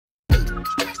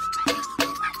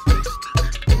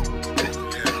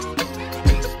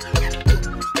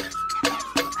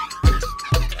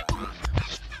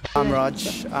I'm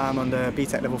Raj. I'm on the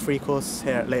BTEC Level 3 course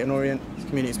here at Leyton Orient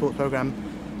Community Sports Programme.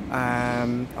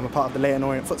 I'm a part of the Leyton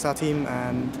Orient Futsal team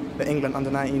and the England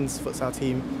Under-19s Futsal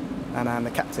team, and I'm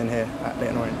the captain here at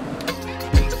Leyton Orient.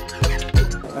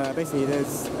 Basically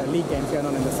there's league games going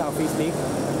on in the South East League,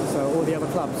 so all the other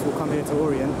clubs will come here to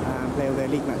Orient and play all their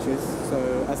league matches.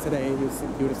 So as today you would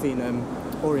have seen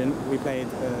Orient, we played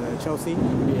Chelsea,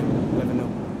 we beat them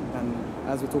 11-0, and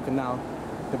as we're talking now,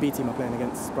 the B team are playing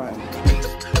against Brighton.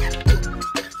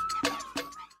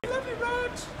 Love you,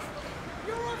 Raj!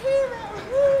 You're a hero!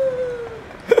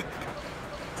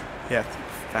 Yeah,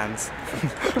 fans.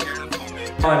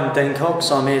 I'm Dean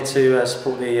Cox. I'm here to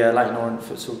support the Leyton Orient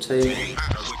futsal team.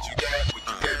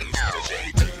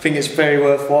 I think it's very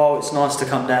worthwhile. It's nice to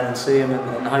come down and see them,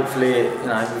 and hopefully, you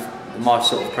know, with my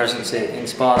sort of presence, it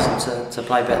inspires them to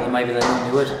play better than maybe they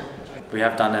normally would. We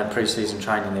have done a pre-season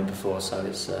training here before, so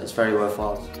it's very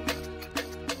worthwhile.